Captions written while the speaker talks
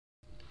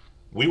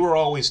We were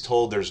always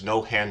told there's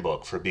no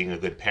handbook for being a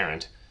good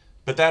parent,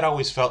 but that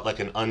always felt like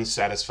an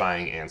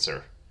unsatisfying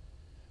answer.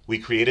 We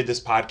created this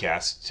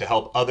podcast to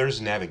help others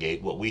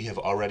navigate what we have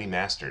already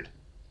mastered.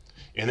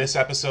 In this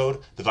episode,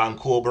 the Von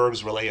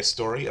Coolbergs relay a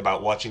story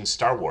about watching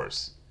Star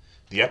Wars.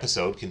 The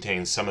episode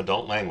contains some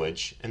adult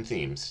language and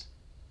themes.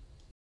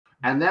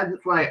 And that's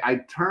why I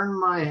turn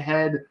my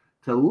head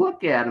to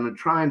look at him and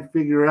try and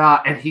figure it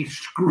out, and he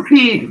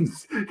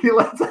screams. He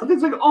lets out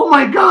this like, "Oh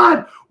my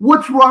God,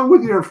 what's wrong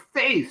with your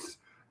face?"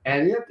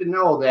 And you have to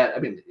know that, I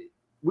mean,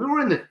 we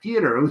were in the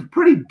theater. It was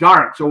pretty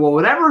dark. So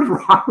whatever's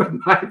wrong with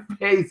my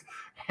face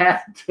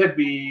had to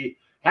be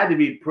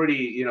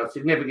pretty,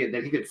 significant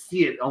that he could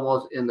see it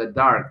almost in the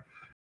dark.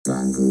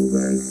 Von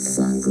Coolbergs,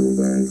 Von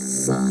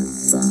Coolbergs,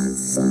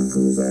 Von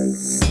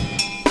Coolbergs.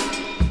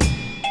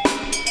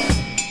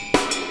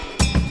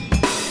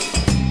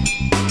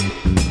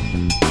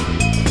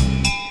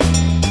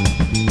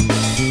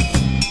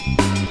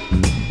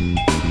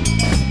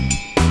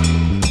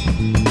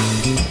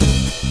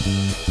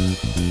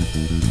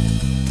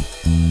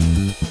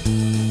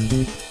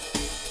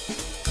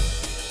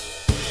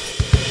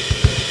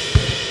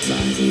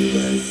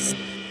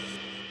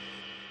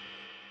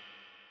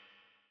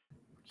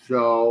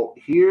 So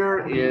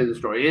here is the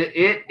story.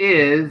 It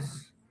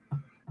is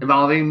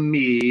involving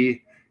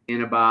me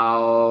in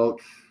about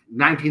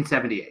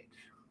 1978.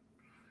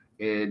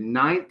 In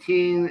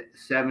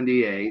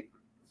 1978,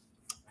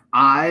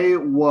 I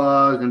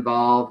was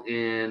involved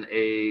in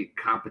a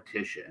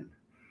competition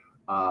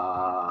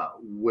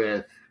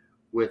with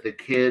a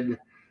kid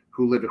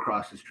who lived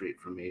across the street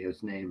from me.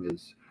 His name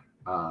is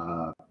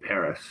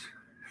Paris,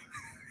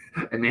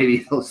 and maybe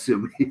he'll sue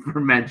me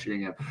for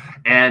mentioning him.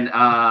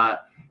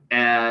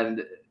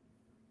 And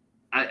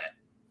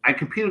I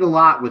competed a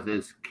lot with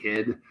this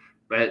kid,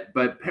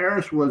 but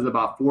Paris was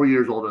about 4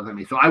 years older than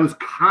me. So I was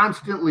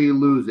constantly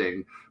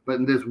losing. But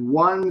in this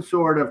one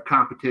sort of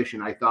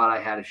competition, I thought I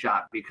had a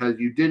shot because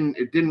it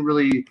didn't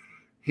really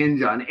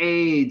hinge on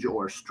age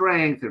or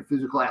strength or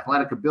physical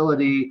athletic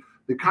ability.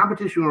 The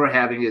competition we were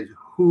having is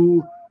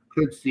who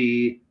could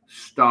see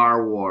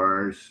Star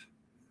Wars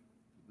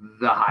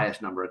the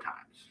highest number of times.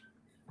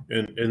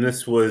 And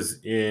this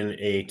was in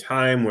a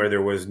time where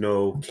there was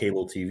no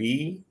cable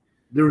TV.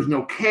 There was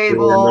no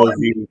cable. Like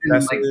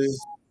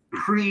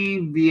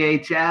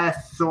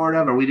pre-VHS, sort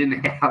of, or we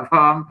didn't have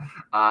them.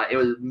 It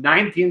was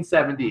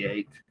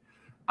 1978.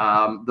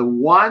 The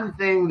one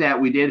thing that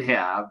we did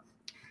have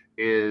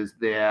is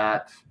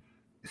that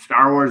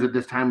Star Wars at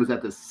this time was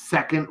at the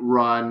second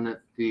run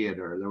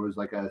theater. There was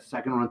like a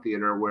second run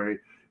theater where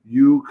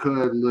you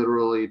could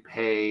literally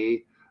pay,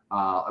 it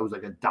was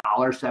like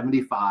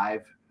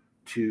 $1.75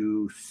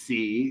 to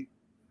see,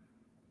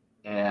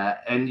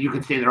 and you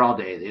could stay there all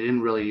day. They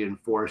didn't really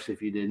enforce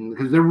if you didn't,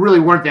 because there really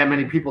weren't that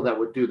many people that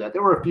would do that.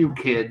 There were a few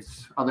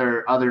kids,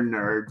 other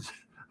nerds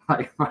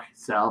like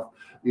myself,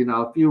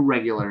 a few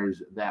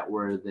regulars that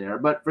were there.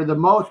 But for the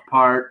most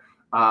part,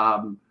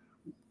 I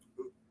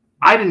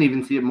didn't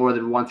even see it more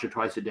than once or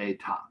twice a day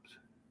tops.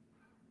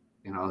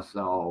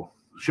 So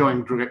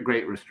showing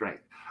great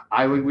restraint.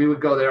 We would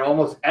go there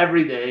almost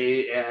every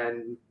day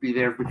and be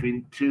there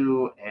between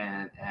 2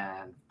 and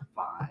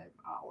 5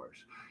 hours.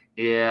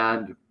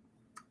 And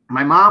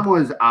my mom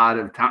was out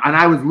of town, and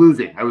I was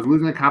losing. I was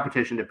losing the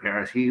competition to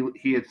Paris.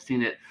 He had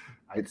seen it,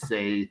 I'd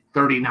say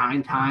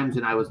 39 times,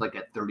 and I was like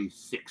at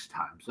 36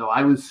 times. So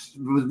I was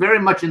very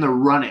much in the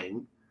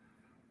running.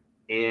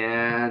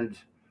 And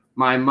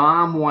my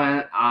mom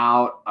went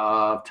out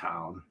of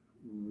town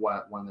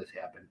when this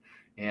happened.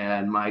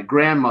 And my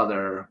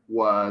grandmother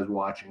was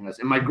watching us.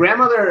 And my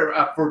grandmother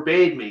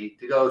forbade me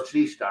to go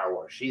see Star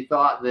Wars. She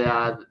thought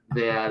that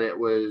it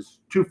was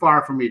too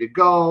far for me to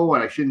go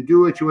and I shouldn't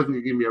do it. She wasn't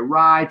going to give me a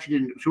ride.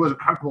 She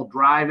wasn't comfortable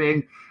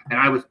driving. And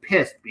I was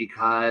pissed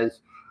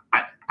because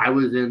I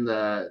was in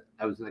the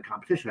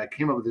competition. I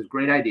came up with this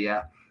great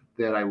idea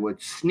that I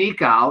would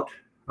sneak out.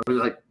 I was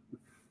like,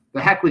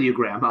 the heck with you,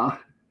 Grandma.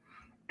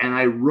 And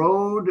I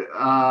rode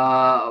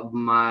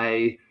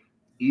my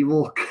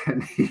Evel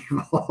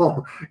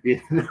Knievel,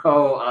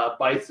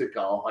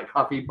 bicycle, like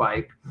Huffy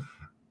bike,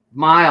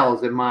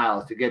 miles and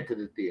miles to get to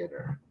the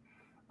theater,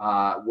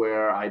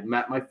 where I'd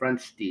met my friend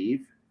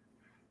Steve,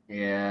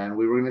 and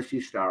we were going to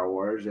see Star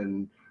Wars,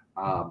 and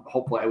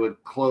hopefully I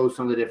would close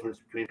some of the difference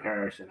between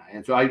Paris and I.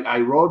 And so I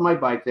rode my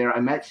bike there. I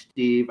met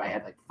Steve. I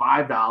had like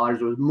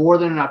 $5. It was more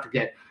than enough to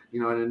get,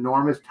 an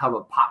enormous tub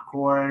of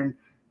popcorn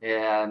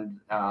and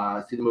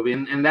see the movie.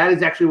 And that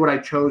is actually what I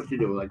chose to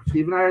do. Like,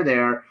 Steve and I are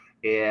there.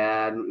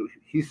 And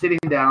he's sitting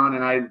down,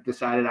 and I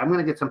decided I'm going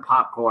to get some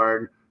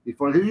popcorn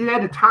before. You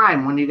had a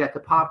time when you get the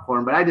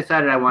popcorn, but I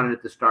decided I wanted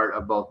at the start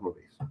of both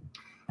movies.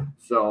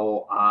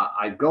 So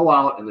I go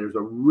out, and there's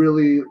a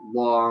really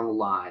long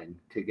line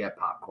to get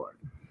popcorn,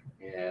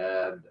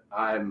 and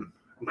I'm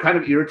kind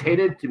of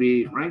irritated, to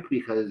be frank,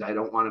 because I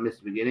don't want to miss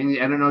the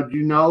beginning. I don't know. Do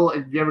you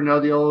ever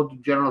know the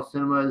old General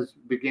Cinema's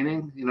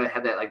beginning? It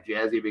had that like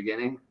jazzy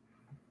beginning.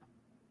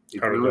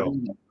 How do we go?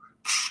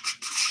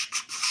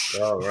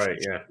 Oh, right,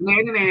 yeah.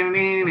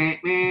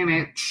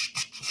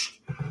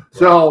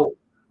 So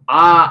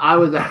I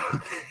was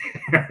out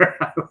there.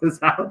 I was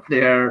out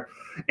there,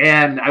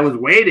 and I was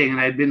waiting, and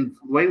I'd been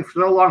waiting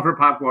so long for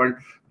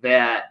popcorn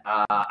that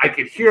I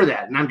could hear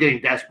that, and I'm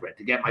getting desperate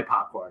to get my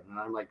popcorn, and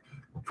I'm like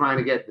trying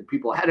to get the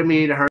people ahead of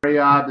me to hurry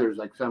up. There's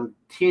like some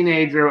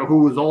teenager who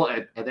was old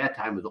at that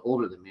time, was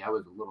older than me. I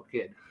was a little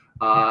kid,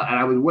 and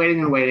I was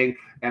waiting and waiting,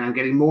 and I'm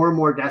getting more and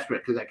more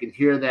desperate because I can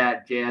hear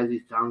that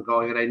jazzy sound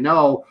going, and I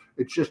know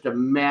it's just a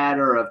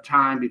matter of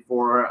time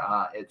before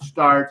it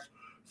starts.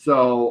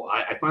 So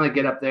I finally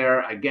get up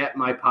there, I get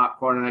my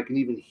popcorn, and I can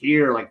even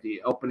hear like the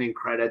opening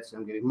credits.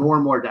 I'm getting more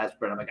and more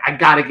desperate. I'm like, I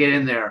got to get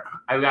in there.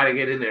 I got to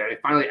get in there. And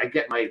finally, I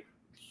get my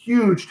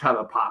huge tub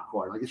of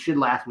popcorn. Like, it should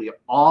last me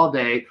all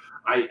day.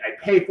 I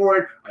pay for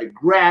it. I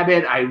grab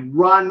it. I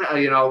run,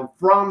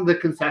 from the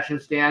concession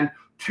stand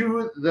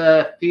to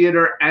the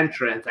theater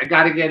entrance. I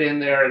got to get in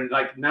there. And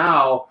like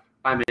now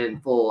I'm in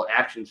full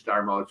action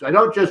star mode. So I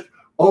don't just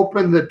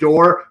open the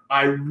door,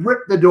 I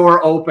rip the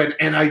door open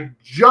and I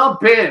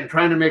jump in,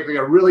 trying to make like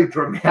a really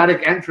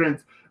dramatic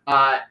entrance,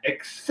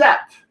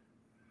 except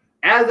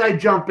as I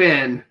jump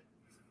in,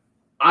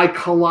 I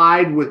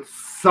collide with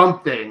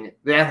something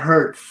that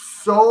hurt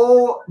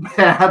so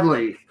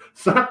badly.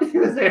 Something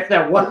was there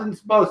that wasn't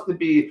supposed to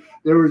be.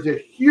 There was a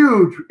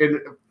huge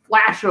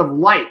flash of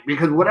light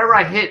because whatever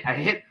I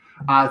hit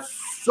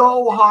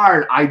so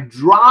hard, I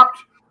dropped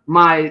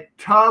my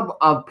tub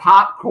of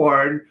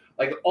popcorn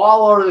like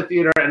all over the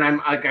theater, and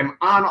I'm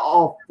on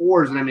all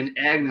fours, and I'm in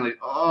agony, like,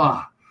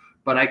 oh.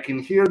 But I can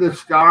hear the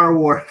Star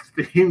Wars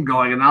theme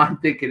going, and all I'm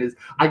thinking is,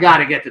 I got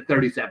to get to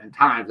 37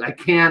 times. I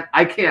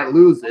can't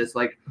lose this.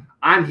 Like,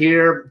 I'm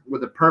here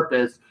with a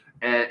purpose,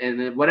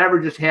 and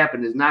whatever just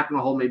happened is not going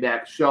to hold me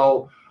back.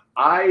 So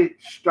I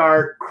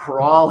start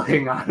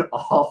crawling on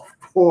all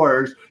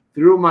fours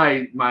through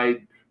my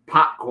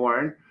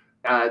popcorn,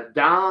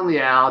 down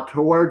the aisle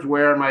towards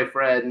where my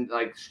friend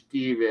like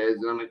Steve is,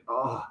 and I'm like,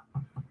 oh.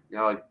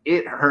 Like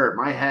it hurt.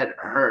 My head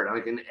hurt. I'm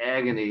like in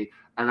agony.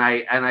 And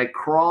I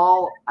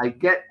crawl. I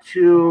get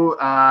to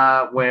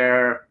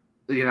where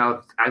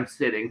I'm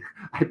sitting.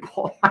 I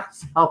pull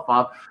myself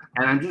up,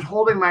 and I'm just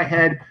holding my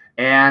head.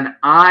 And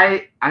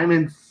I'm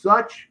in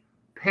such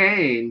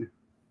pain.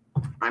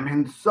 I'm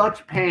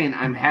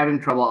having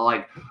trouble.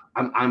 Like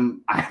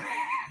I'm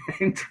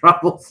having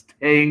trouble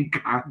staying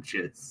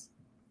conscious.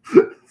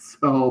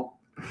 So,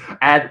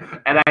 and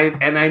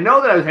I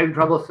know that I was having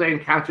trouble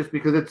staying conscious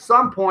because at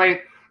some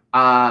point,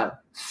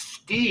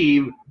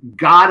 Steve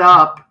got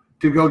up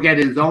to go get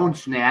his own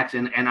snacks,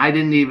 and I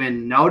didn't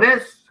even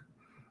notice.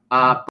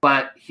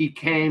 But he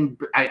came,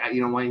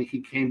 when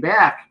he came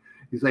back,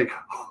 he's like,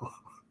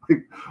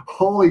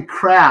 holy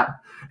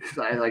crap. He's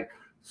like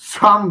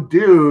some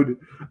dude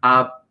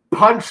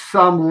punched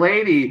some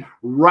lady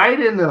right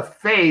in the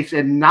face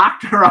and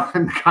knocked her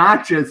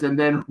unconscious and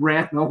then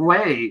ran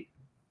away.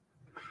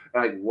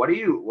 Like, what are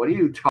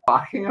you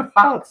talking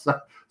about?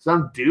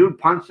 Some dude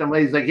punched some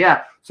lady. He's like,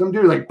 yeah, some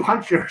dude like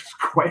punched her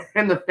square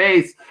in the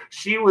face.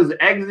 She was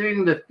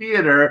exiting the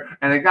theater,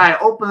 and a guy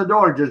opened the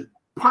door and just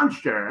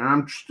punched her. And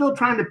I'm still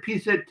trying to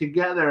piece it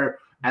together.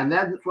 And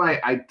that's why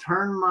I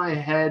turn my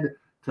head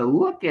to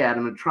look at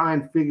him and try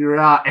and figure it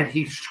out. And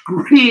he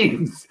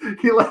screams.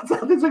 He lets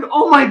out this like,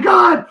 oh my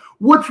God,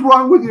 what's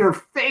wrong with your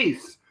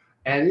face?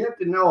 And you have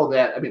to know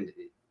that,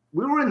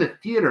 we were in the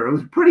theater. It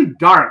was pretty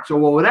dark. So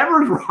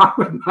whatever's wrong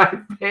with my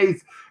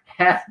face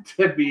had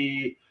to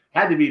be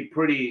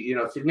pretty,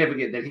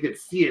 significant that he could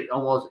see it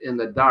almost in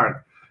the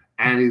dark.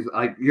 And he's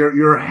like,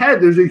 your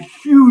head, there's a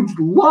huge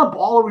lump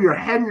all over your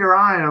head and your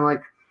eye. And I'm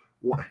like,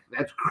 what?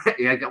 That's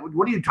crazy.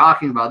 What are you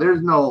talking about?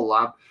 There's no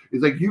lump.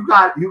 He's like, you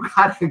got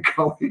to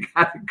go. You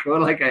got to go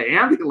to like an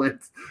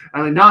ambulance.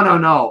 And I'm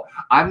like, no.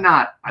 I'm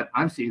not.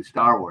 I'm seeing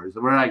Star Wars.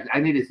 We're like, I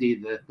need to see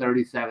the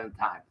 37th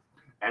time.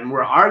 And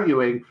we're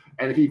arguing,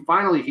 and he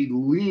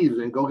leaves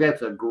and go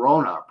gets a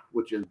grown-up,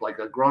 which is like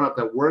a grown-up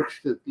that works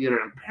the theater.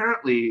 And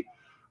apparently,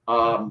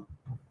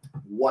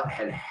 what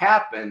had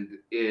happened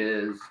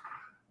is,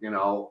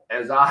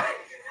 as I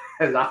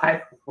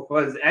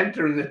was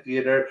entering the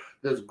theater,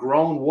 this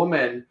grown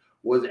woman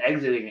was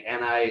exiting,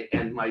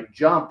 and my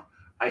jump,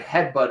 I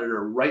headbutted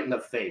her right in the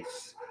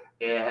face,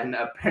 and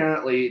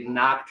apparently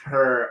knocked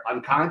her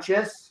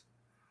unconscious.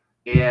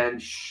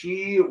 And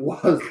she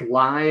was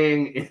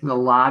lying in the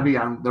lobby.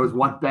 There was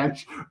one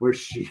bench where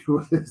she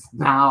was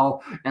now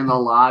in the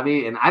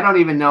lobby, and I don't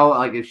even know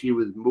like if she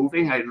was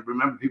moving. I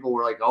remember people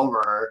were like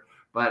over her,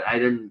 but I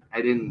didn't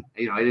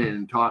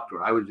talk to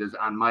her. I was just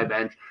on my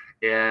bench,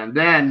 and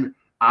then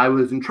I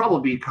was in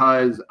trouble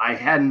because I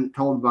hadn't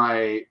told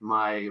it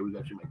was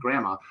actually my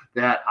grandma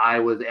that I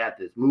was at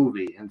this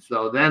movie, and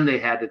so then they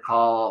had to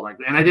call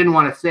and I didn't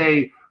want to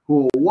say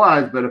who it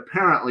was, but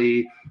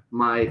apparently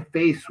my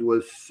face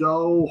was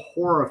so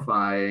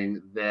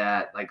horrifying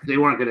that they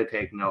weren't going to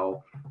take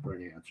no for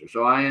an answer.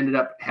 So I ended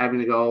up having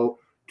to go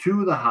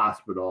to the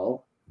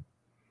hospital.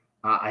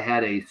 I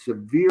had a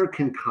severe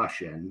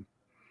concussion,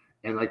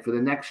 and for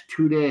the next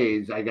 2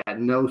 days, I got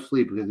no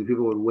sleep because the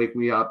people would wake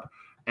me up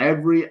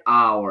every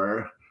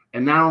hour.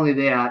 And not only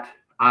that,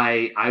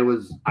 I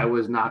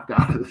was knocked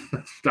out of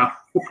the Star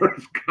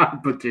Wars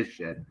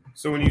competition.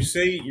 So when you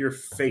say your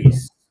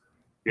face,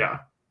 Yeah.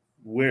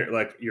 where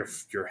like your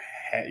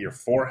head, your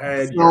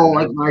forehead, So your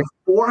like my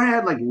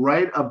forehead, like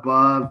right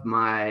above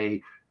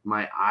my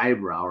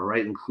eyebrow,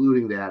 right,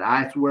 including that.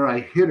 That's where I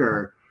hit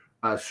her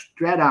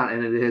straight on,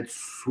 and it had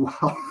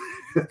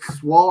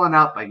swollen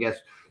up, I guess,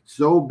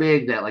 so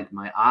big that like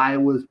my eye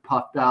was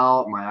puffed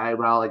out, my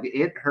eyebrow, like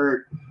it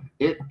hurt.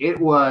 It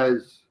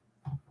was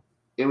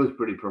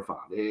pretty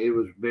profound. It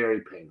was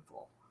very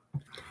painful.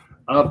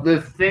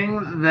 The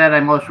thing that I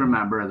most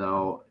remember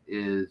though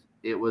is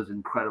it was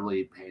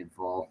incredibly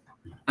painful,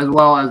 as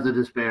well as the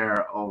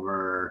despair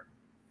over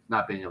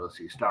not being able to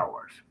see Star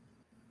Wars.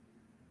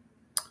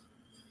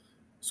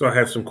 So I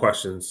have some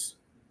questions.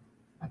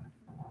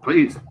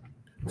 Please.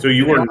 So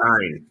you were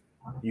 9.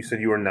 You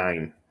said you were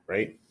 9,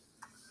 right?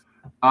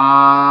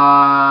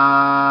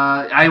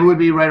 I would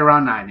be right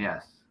around 9,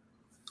 yes.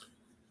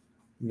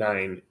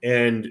 9.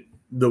 And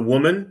the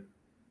woman?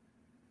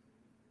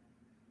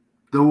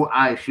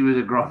 She was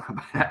a grown up.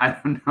 I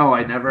don't know.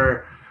 I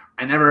don't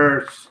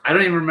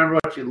even remember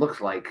what she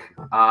looks like.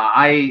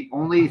 I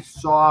only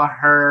saw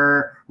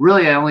her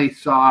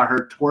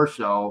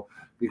torso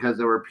because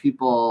there were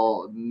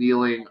people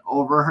kneeling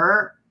over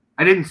her.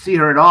 I didn't see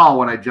her at all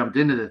when I jumped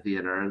into the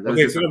theater.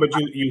 Okay, so but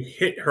you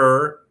hit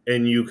her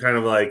and you kind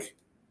of like,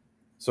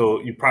 so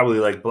you probably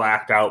like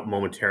blacked out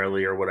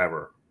momentarily or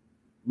whatever.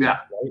 Yeah.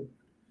 Right?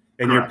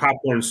 And your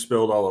popcorn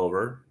spilled all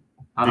over.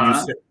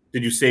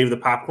 Did you save the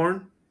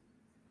popcorn?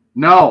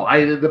 No,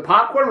 the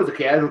popcorn was a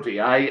casualty.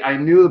 I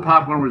knew the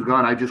popcorn was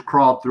gone. I just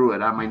crawled through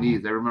it on my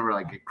knees. I remember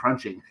like it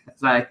crunching.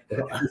 Okay.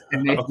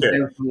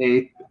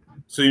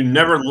 So you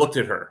never looked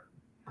at her?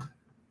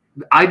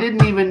 I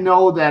didn't even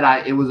know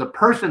that it was a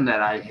person that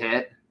I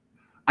hit.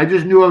 I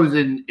just knew I was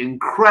in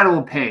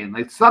incredible pain.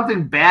 Like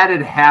something bad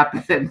had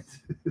happened,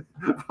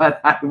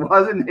 but I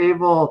wasn't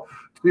able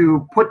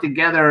to put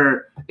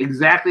together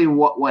exactly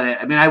what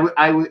I mean,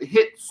 I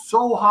hit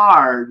so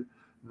hard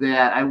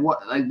that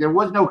there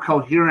was no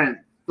coherent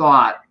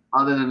thought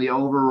other than the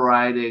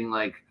overriding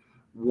like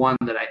one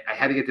that I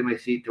had to get to my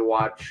seat to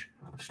watch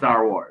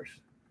Star Wars.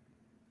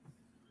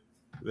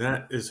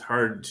 That's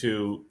hard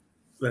to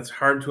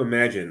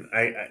imagine.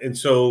 And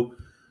so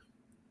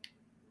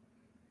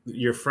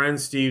your friend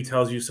Steve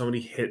tells you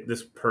somebody hit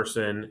this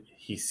person.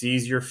 He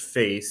sees your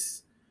face.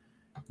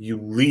 You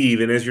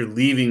leave, and as you're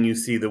leaving, you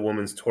see the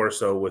woman's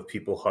torso with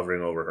people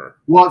hovering over her.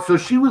 Well, so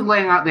she was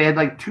laying out. They had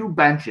like 2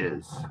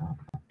 benches,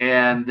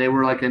 and they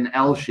were like an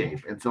L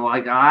shape. And so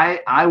like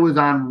I was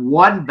on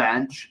one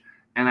bench,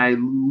 and I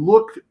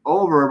looked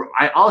over.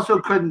 I also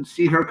couldn't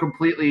see her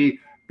completely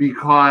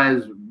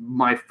because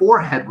my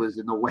forehead was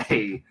in the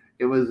way.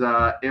 It was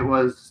a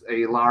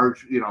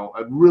large,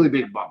 a really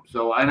big bump.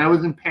 So, and I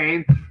was in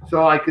pain.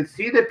 So I could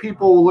see that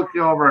people were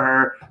looking over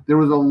her. There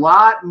was a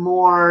lot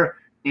more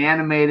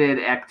animated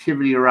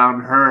activity around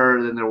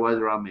her than there was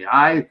around me.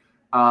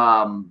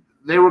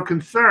 They were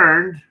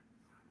concerned,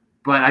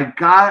 but I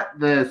got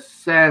the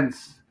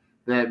sense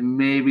that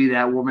maybe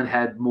that woman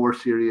had more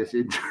serious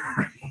injuries.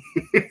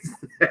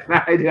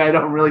 I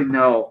don't really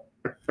know.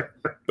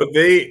 But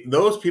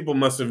those people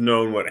must have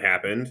known what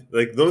happened.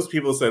 Like those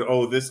people said,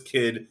 "Oh, this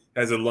kid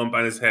has a lump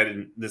on his head,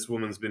 and this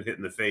woman's been hit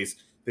in the face."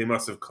 They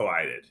must have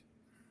collided.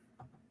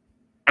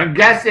 I'm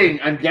guessing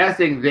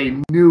they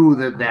knew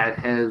that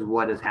has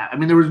what has happened. I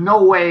mean, there was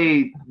no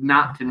way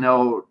not to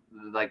know.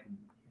 Like,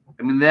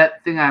 I mean,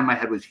 that thing on my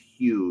head was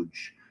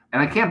huge,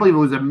 and I can't believe it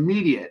was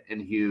immediate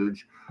and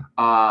huge.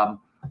 But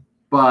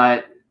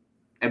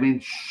I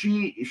mean,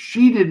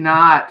 she did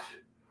not.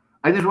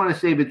 I just want to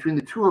say, between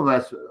the 2 of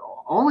us,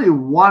 only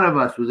one of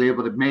us was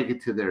able to make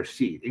it to their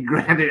seat. And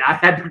granted, I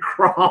had to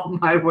crawl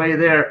my way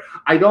there.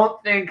 I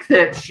don't think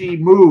that she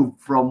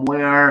moved from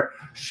where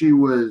she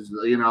was,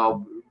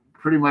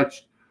 pretty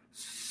much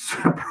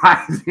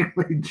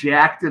surprisingly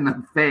jacked in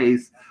the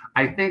face.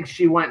 I think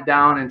she went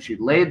down and she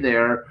laid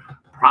there.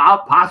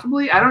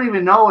 Possibly, I don't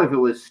even know if it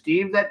was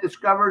Steve that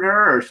discovered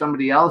her or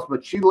somebody else,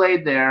 but she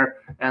laid there,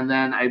 and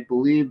then I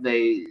believe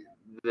the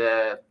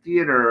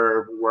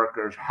theater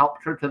workers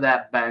helped her to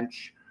that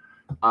bench.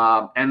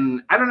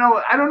 And I don't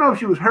know if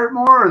she was hurt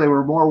more or they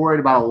were more worried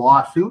about a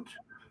lawsuit.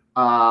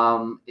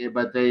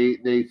 But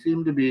they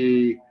seem to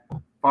be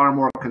far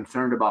more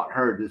concerned about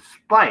her,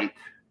 despite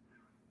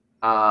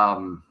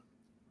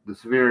the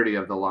severity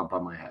of the lump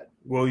on my head.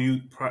 Well,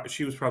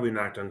 she was probably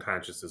knocked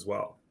unconscious as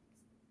well.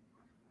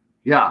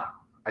 Yeah,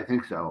 I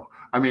think so.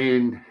 I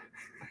mean,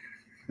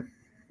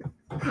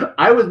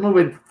 I was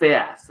moving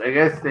fast. I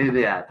gotta say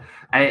that.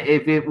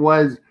 If it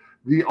was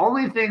the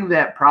only thing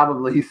that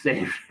probably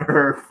saved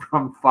her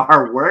from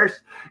far worse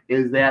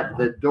is that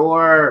the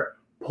door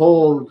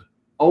pulled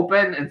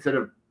open instead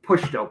of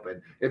pushed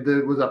open. If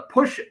there was a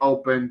push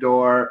open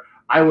door,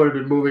 I would have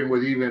been moving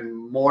with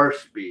even more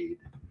speed.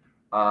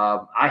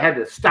 I had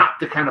to stop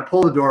to kind of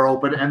pull the door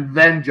open and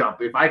then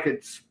jump. If I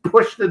could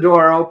push the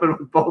door open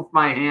with both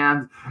my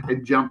hands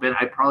and jump in,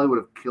 I probably would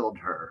have killed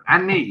her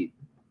and me.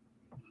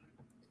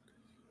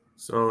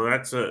 So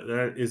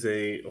that is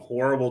a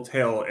horrible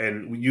tale,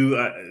 and you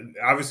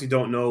obviously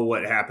don't know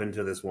what happened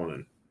to this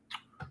woman.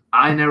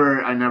 I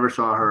never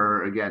saw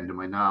her again, to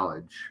my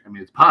knowledge. I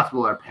mean, it's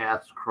possible our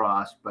paths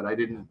crossed, but I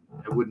wouldn't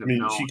have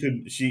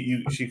known.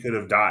 She could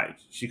have died.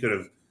 She could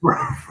have.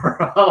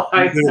 For all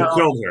I could have know,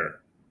 killed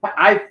her.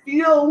 I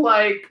feel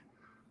like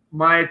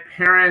my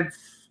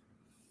parents,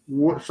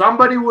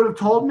 somebody would have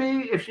told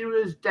me if she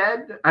was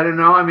dead. I don't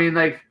know. I mean,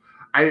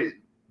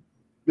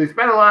 they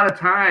spent a lot of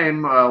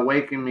time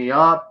waking me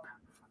up,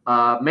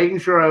 making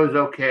sure I was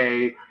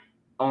okay,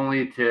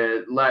 only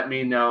to let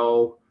me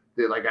know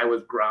that I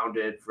was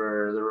grounded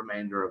for the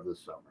remainder of the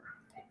summer.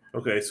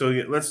 Okay, so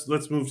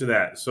let's move to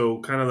that. So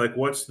kind of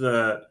what's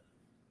the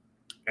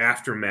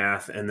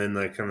aftermath, and then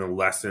kind of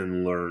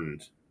lesson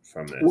learned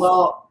from this?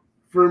 Well,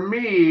 for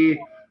me,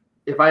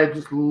 if I had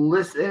just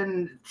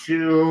listened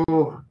to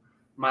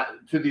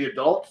the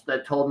adults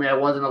that told me I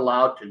wasn't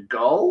allowed to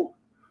go,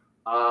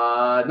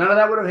 none of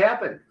that would have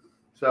happened.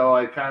 So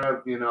I kind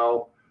of,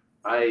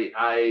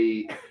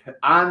 I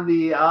on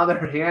the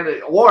other hand,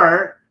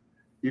 or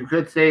you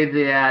could say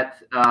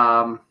that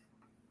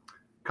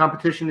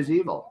competition is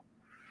evil.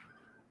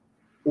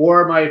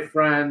 Or my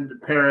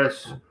friend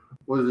Paris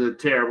was a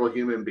terrible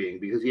human being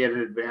because he had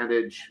an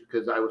advantage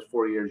because I was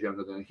 4 years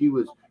younger than him. He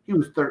was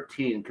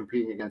 13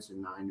 competing against a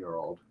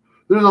 9-year-old.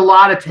 There's a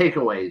lot of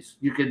takeaways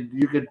you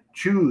could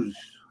choose.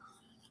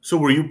 So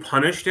were you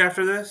punished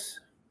after this?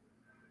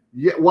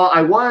 Yeah, well,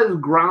 I was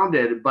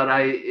grounded, but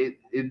it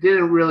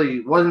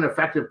wasn't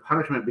effective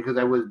punishment because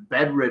I was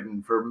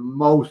bedridden for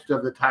most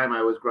of the time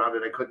I was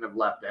grounded. I couldn't have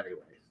left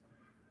anyways.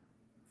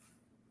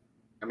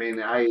 I mean,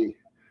 do you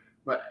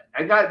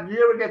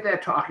ever get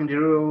that talking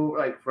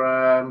to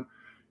from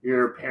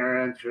your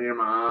parents or your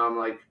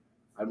mom?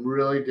 I'm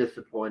really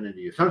disappointed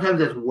in you.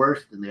 Sometimes it's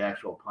worse than the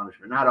actual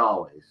punishment. Not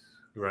always.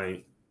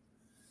 Right.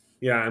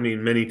 Yeah. I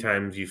mean, many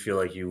times you feel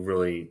like you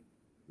really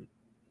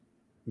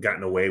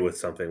gotten away with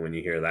something when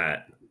you hear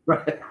that.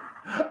 Right.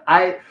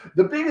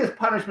 The biggest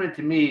punishment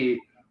to me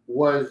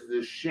was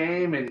the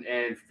shame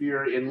and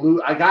fear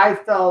I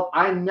felt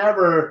I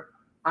never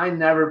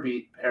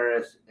beat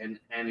Paris in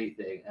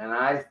anything, and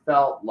I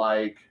felt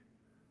like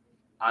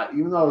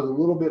even though I was a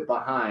little bit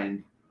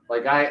behind,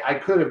 I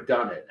could have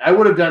done it. I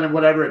would have done it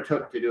whatever it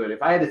took to do it.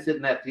 If I had to sit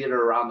in that theater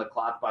around the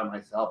clock by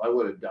myself, I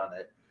would have done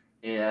it.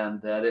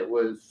 And that it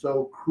was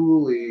so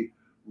cruelly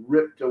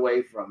ripped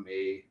away from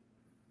me.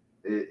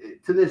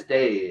 To this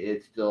day,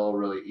 it still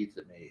really eats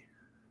at me.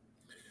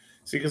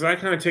 See, because I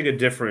kind of take a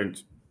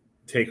different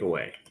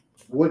takeaway.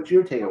 What's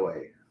your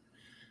takeaway?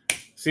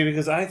 See,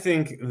 because I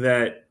think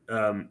that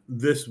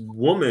this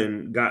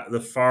woman got the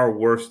far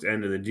worst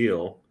end of the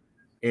deal,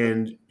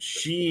 and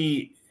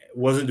she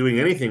wasn't doing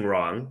anything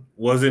wrong,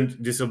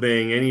 wasn't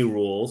disobeying any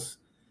rules,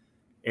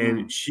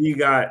 and she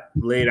got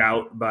laid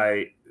out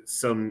by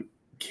some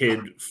kid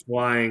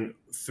flying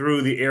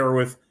through the air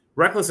with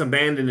reckless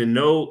abandon and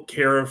no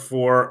care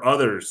for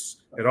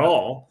others at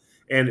all.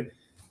 And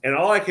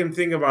all I can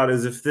think about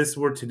is if this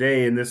were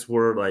today and this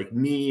were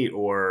me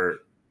or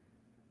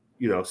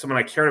someone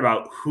I cared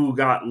about who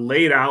got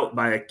laid out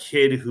by a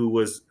kid who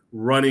was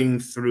running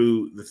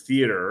through the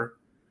theater,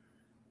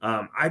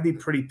 I'd be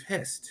pretty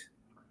pissed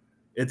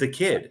at the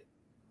kid.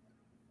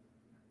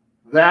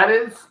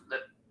 That's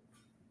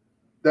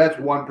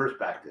one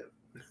perspective.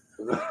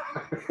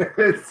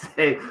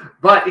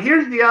 But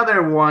here's the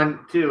other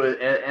one too.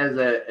 As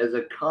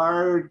a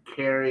card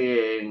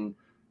carrying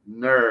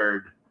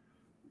nerd,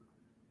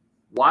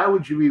 why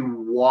would you be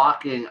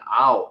walking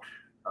out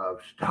of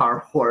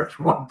Star Wars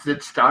once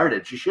it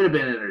started? She should have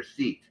been in her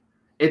seat.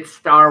 It's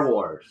Star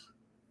Wars.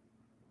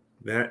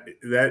 That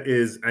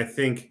is, I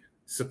think,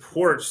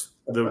 supports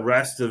the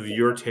rest of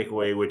your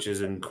takeaway, which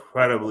is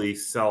incredibly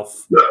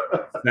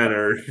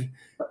self-centered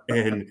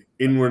and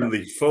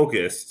inwardly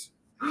focused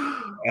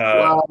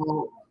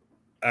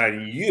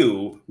on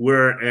you,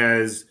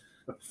 whereas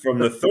from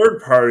the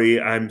third party,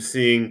 I'm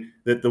seeing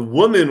that the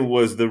woman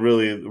was the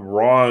really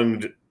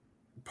wronged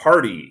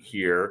party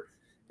here,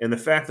 and the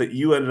fact that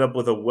you ended up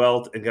with a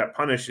welt and got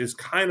punished is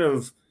kind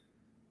of,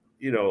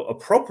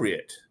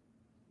 appropriate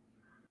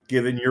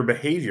given your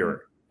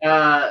behavior.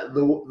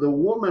 The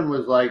woman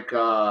was like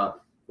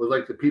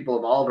the people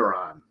of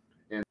Alderaan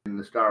in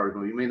the Star Wars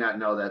movie. You may not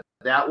know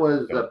that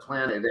was the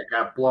planet that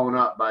got blown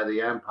up by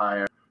the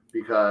Empire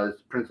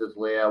because Princess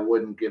Leia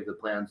wouldn't give the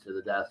plans to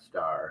the Death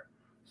Star.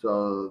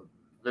 So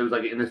there was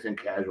an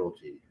innocent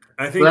casualty.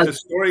 I think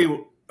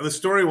the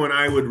story when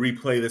I would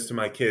replay this to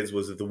my kids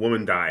was that the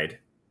woman died.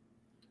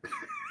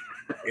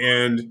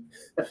 And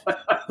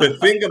to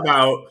think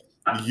about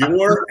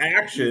your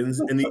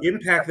actions and the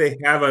impact they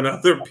have on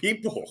other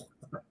people.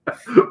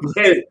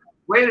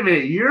 Wait a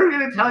minute. You're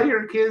going to tell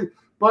your kids,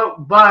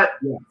 but yes,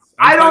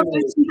 I don't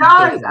think she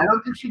died. I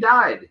don't think she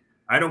died.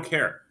 I don't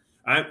care.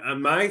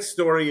 My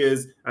story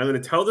is I'm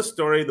going to tell the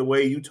story the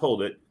way you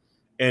told it,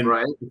 and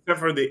right. Except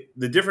for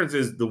the difference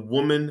is the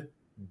woman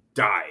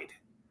died.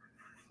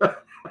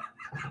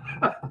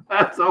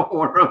 That's a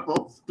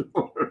horrible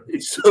story.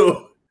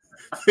 So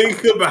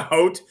think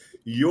about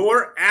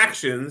your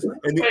actions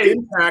and the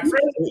impact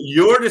that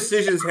your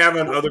decisions have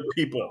on other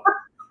people.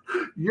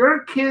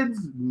 Your kids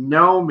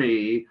know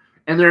me,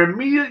 and they're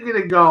immediately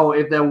going to go,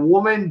 if that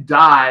woman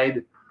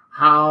died,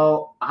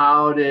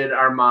 how did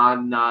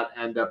Armand not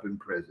end up in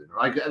prison?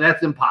 Like,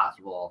 that's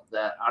impossible.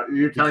 That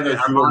you're telling me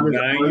you were Armand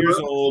 9 years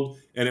old,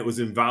 and it was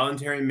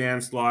involuntary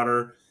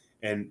manslaughter,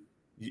 and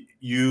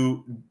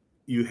you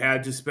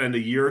had to spend a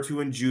year or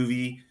two in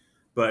juvie,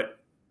 but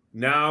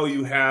now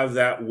you have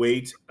that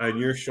weight on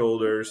your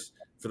shoulders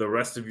for the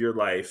rest of your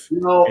life.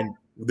 And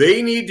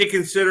they need to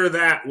consider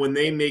that when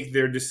they make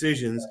their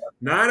decisions,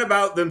 not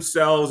about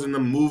themselves and the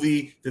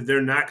movie that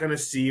they're not going to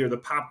see or the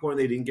popcorn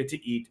they didn't get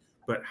to eat,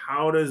 but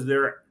how does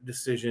their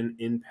decision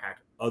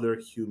impact other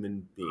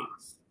human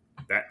beings?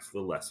 That's the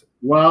lesson.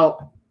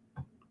 Well,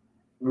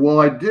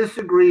 I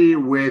disagree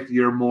with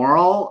your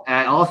moral.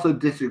 I also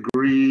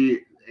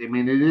disagree. I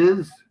mean, it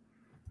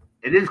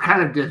is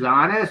kind of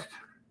dishonest.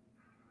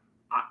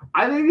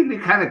 I think it'd be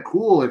kind of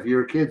cool if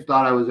your kids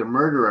thought I was a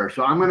murderer.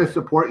 So I'm going to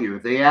support you.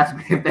 If they ask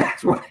me if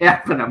that's what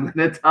happened, I'm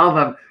going to tell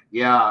them,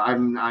 yeah,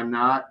 I'm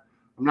not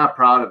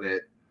proud of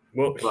it.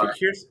 Well,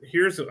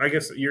 here's I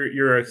guess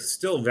you're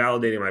still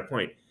validating my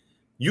point.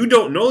 You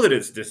don't know that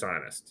it's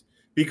dishonest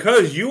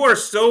because you are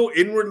so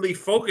inwardly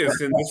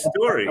focused in this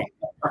story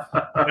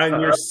on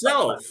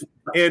yourself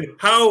and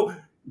how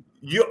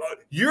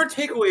your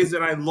takeaway is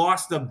that I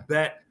lost a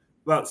bet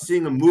about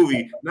seeing a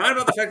movie, not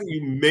about the fact that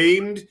you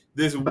maimed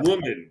this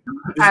woman,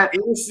 this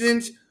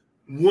innocent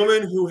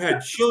woman who had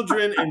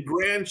children and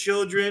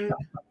grandchildren.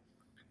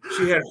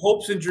 She had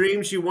hopes and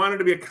dreams. She wanted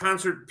to be a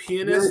concert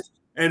pianist,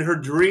 and her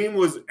dream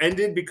was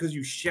ended because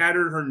you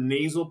shattered her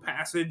nasal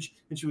passage,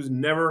 and she was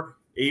never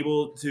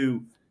able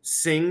to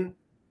sing.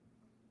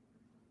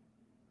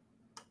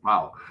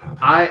 Wow.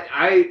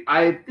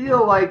 I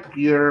feel like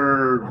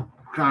you're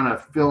kind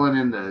of filling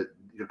in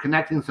you're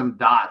connecting some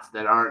dots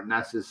that aren't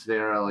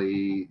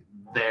necessarily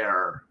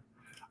there.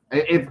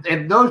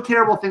 If those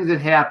terrible things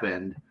had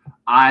happened,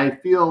 I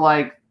feel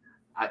like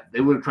they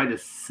would have tried to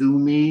sue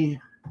me.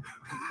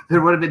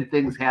 There would have been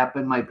things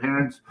happen. My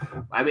parents,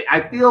 I mean,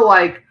 I feel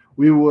like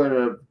we would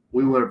have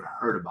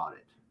heard about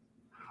it,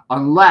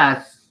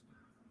 unless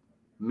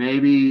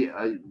maybe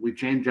we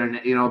changed our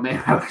name. You know,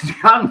 maybe I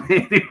was young.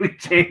 Maybe we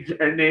changed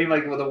our name,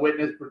 like with a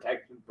witness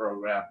protection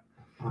program.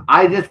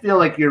 I just feel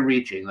like you're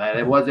reaching that.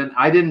 It wasn't.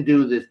 I didn't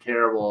do this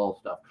terrible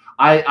stuff.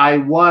 I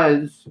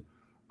was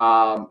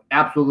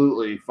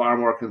absolutely far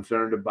more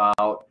concerned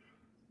about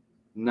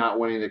not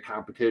winning the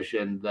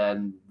competition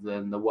than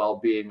the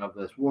well-being of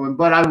this woman.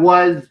 But I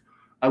was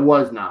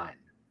 9,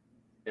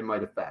 in my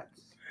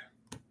defense.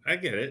 I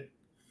get it.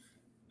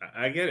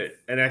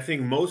 And I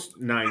think most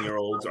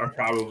 9-year-olds are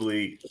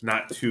probably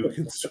not too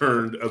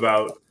concerned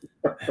about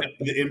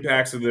the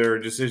impacts of their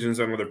decisions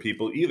on other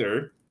people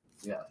either.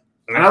 Yeah.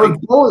 And I was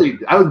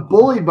bullied. I was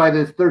bullied by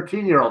this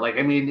 13-year-old. Like,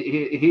 I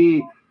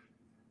mean,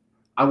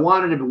 I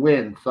wanted to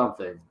win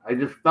something. I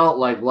just felt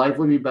like life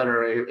would be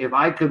better if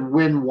I could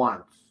win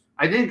once.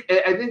 I think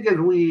as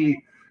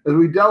we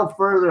delve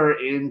further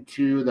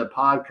into the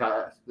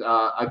podcast,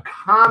 a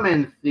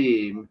common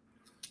theme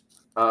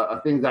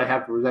of things I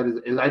have to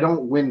present is I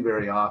don't win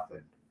very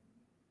often.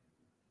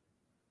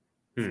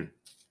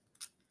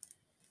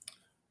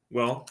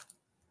 Well,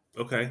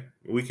 okay,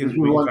 we can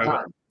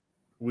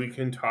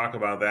talk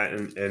about that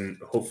and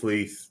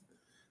hopefully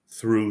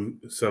through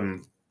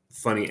some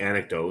funny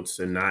anecdotes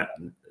and not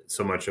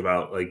so much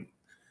about like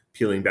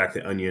peeling back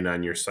the onion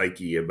on your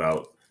psyche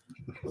about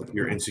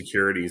your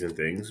insecurities and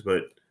things.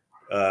 But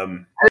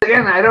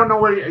again, I don't know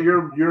where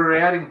you're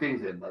adding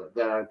things in.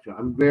 That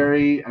I'm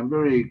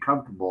very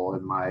comfortable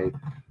in my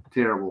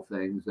terrible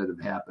things that have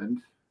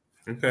happened.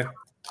 Okay,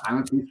 I'm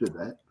at peace with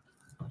that.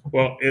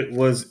 Well,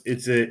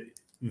 it's a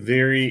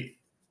very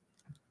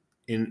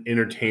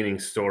entertaining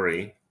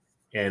story,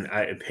 and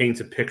it paints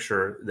a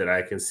picture that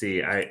I can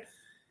see. I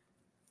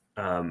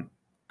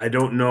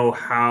don't know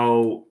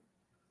how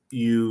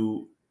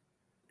you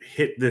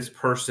hit this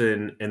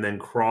person and then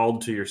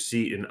crawled to your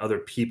seat and other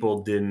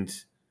people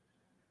didn't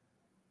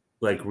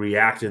like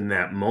react in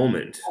that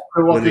moment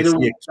when they see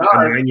a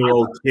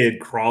 9-year-old kid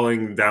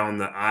crawling down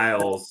the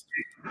aisles.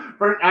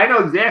 I know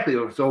exactly.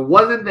 So it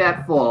wasn't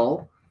that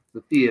full,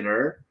 the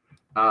theater.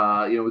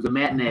 It was a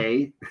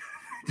matinee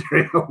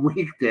during a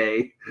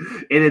weekday,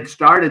 and it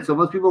started. So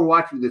most people were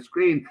watching the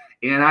screen,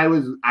 and I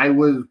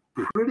was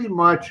pretty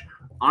much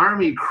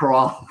army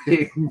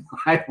crawling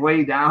my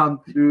way down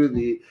through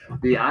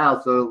the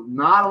aisle. So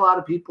not a lot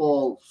of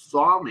people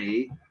saw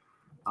me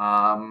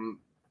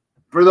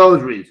for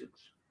those reasons.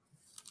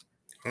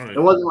 Right.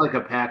 It wasn't like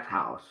a packed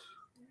house.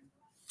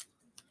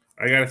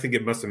 I gotta think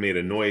it must have made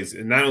a noise,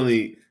 and not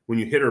only when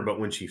you hit her, but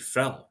when she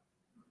fell.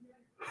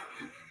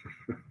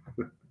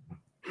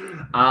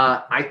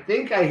 I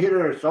think I hit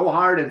her so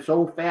hard and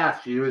so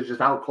fast, she was just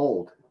out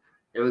cold.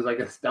 It was like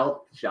a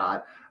stealth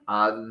shot.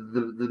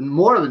 The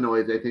more of the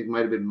noise, I think,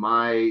 might have been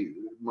my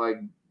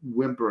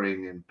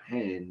whimpering and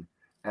pain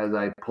as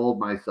I pulled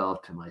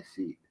myself to my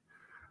seat.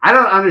 I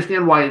don't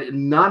understand why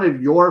none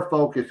of your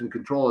focus and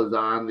control is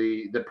on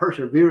the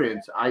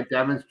perseverance I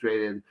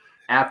demonstrated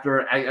after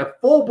a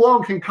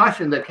full-blown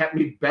concussion that kept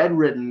me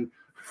bedridden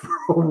for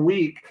a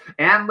week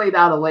and laid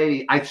out a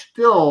lady. I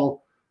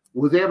still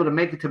was able to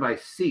make it to my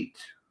seat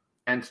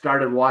and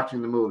started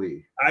watching the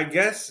movie. I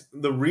guess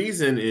the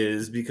reason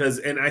is because,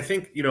 and I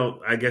think,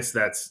 I guess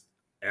that's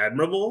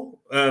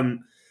admirable.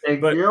 Thank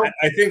but you.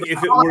 I think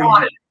if it All I were,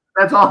 wanted.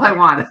 That's all I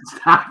wanted.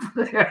 Stop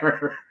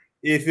there.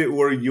 if it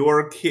were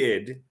your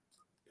kid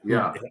who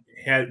Yeah.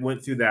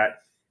 went through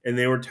that and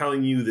they were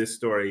telling you this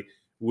story,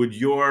 would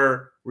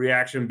your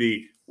reaction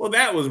be, well,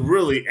 that was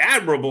really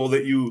admirable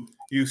that you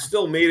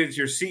still made it to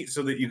your seat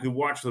so that you could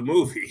watch the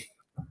movie?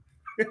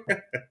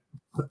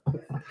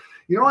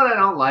 You know what I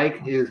don't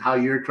like is how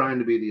you're trying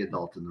to be the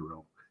adult in the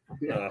room.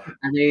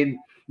 I mean,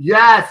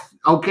 yes,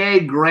 okay,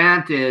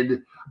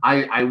 granted,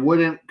 I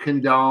wouldn't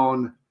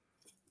condone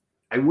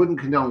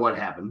what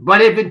happened.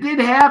 But if it did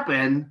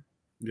happen,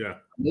 yeah,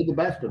 I made the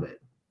best of it.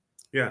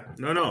 Yeah.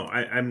 No.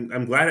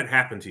 I'm glad it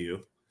happened to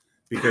you,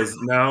 because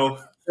now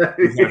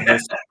we have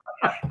this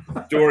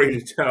story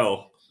to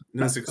tell,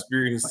 and this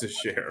experience to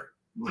share.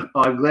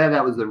 Oh, I'm glad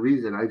that was the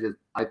reason.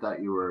 I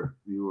thought you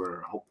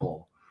were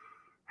hopeful,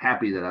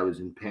 happy that I was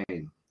in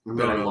pain.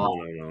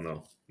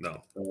 No.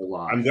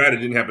 I'm glad it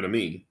didn't happen to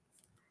me.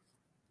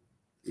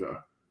 Yeah.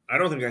 I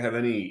don't think I have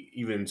any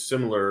even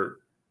similar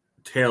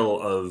tale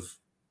of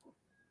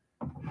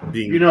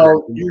being. You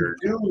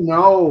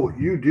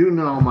do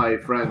know my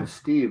friend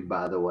Steve,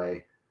 by the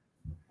way.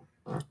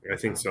 I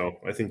think so.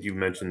 I think you've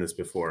mentioned this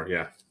before.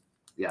 Yeah.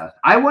 Yeah.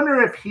 I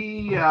wonder if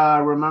he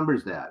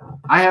remembers that.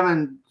 I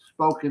haven't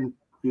spoken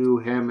to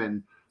him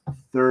in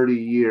 30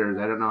 years.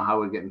 I don't know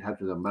how we get in touch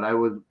with him, but I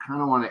would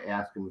kind of want to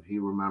ask him if he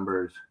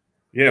remembers.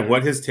 Yeah,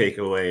 what his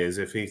takeaway is.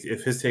 If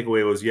his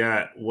takeaway was,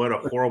 yeah, what a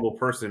horrible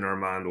person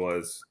Armand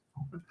was.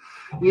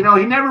 He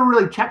never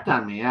really checked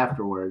on me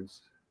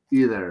afterwards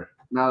either.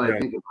 Now that I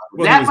think about it,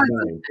 Well, that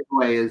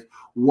takeaway is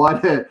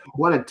what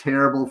a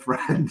terrible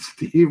friend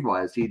Steve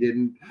was. He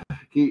didn't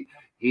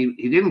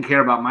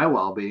care about my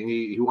well-being.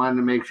 He wanted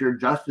to make sure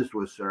justice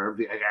was served.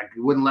 He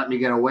wouldn't let me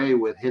get away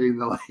with hitting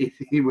the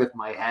lady with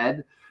my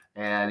head,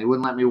 and he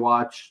wouldn't let me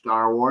watch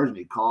Star Wars. And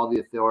he called the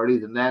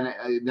authorities, and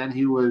then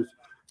he was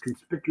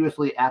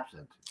conspicuously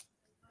absent.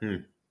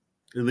 At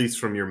least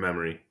from your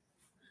memory.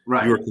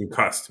 Right. You were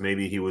concussed.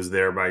 Maybe he was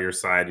there by your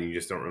side and you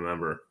just don't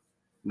remember.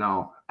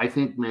 No, I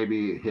think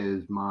maybe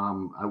his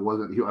mom. I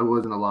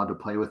wasn't allowed to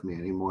play with me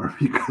anymore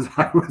because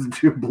I was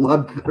too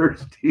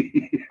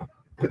bloodthirsty.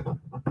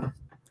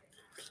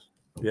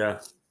 Yeah.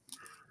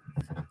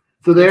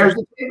 So there's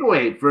the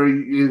takeaway for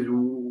is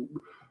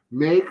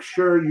make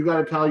sure you've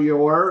got to tell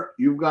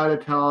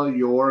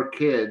your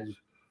kids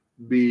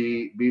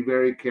be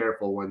very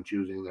careful when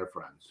choosing their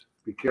friends.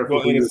 Be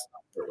careful who you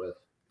start with.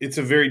 It's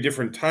a very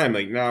different time.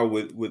 Like now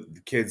with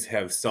the kids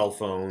have cell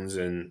phones,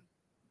 and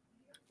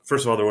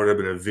first of all, there would have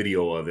been a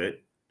video of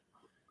it.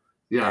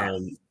 Yeah.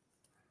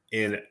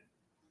 And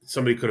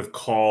somebody could have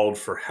called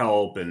for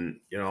help and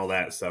all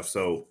that stuff.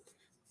 So,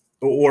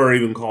 or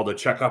even called to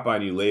check up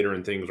on you later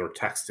and things, or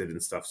texted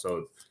and stuff.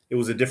 So it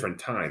was a different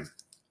time.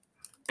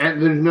 And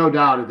there's no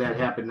doubt if that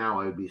happened now,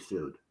 I would be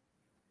sued.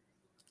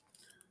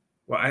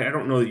 Well, I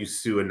don't know that you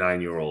sue a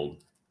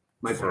 9-year-old.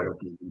 My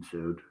parents would have been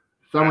sued.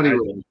 Somebody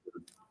would have been sued.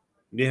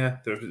 Yeah,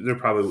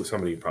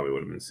 somebody probably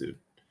would have been sued.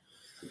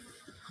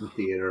 The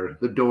theater,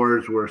 the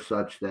doors were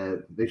such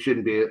that they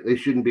shouldn't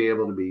be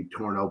able to be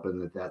torn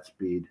open at that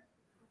speed.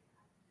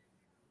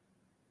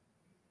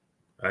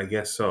 I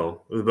guess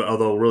so.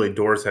 Although really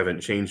doors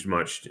haven't changed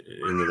much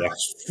in the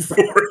last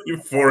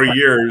 4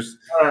 years.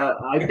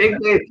 I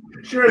think they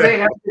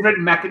have different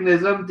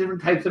mechanisms,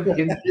 different types of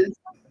hinges.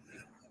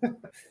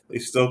 They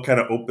still kind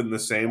of open the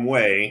same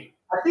way.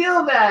 I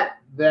feel that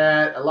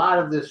a lot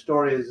of this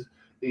story is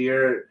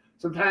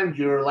sometimes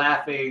you're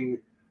laughing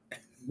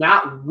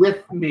not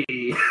with me.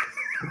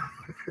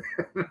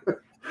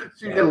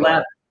 So you can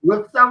laugh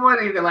with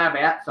someone, you can laugh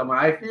at someone.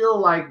 I feel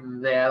like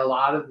that a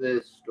lot of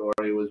this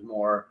story was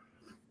more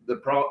the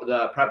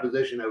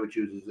preposition I would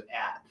choose is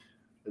at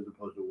as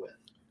opposed to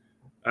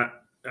with.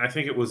 I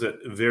think it was a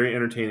very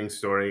entertaining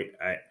story.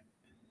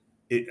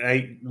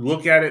 I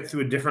look at it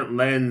through a different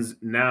lens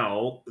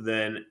now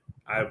than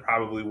I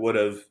probably would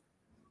have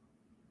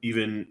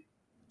even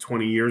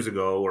 20 years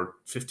ago or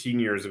 15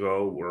 years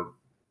ago or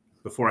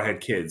before I had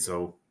kids.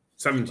 So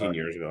 17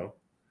 years ago.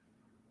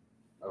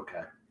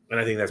 Okay. And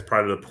I think that's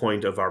part of the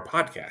point of our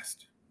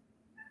podcast,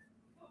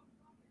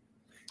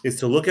 is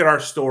to look at our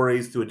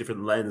stories through a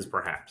different lens,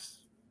 perhaps.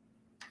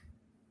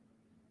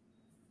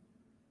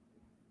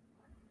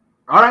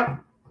 All right.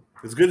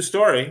 It was a good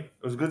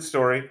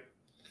story.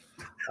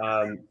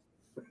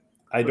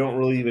 I don't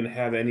really even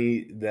have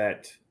any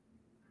that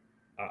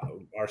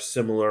are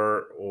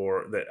similar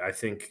or that I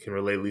think can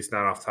relate, at least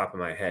not off the top of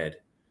my head.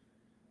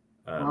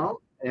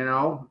 Well,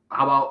 how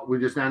about we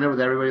just end it with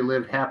everybody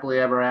lived happily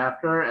ever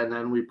after, and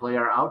then we play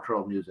our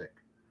outro music.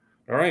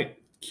 All right.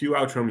 Cue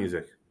outro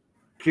music.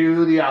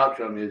 Cue the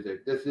outro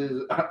music. This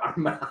is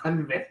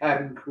Armand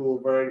Van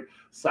Coolberg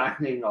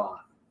signing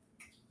off.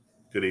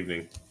 Good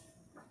evening.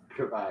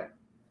 Goodbye.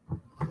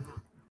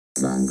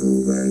 Van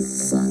Coolberg,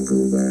 Van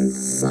Coolberg,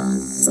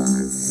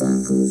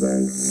 Van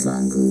Coolberg,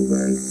 Van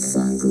Coolberg,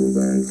 Van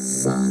Coolberg,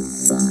 Van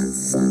Coolberg.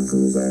 Van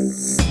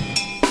Coolberg.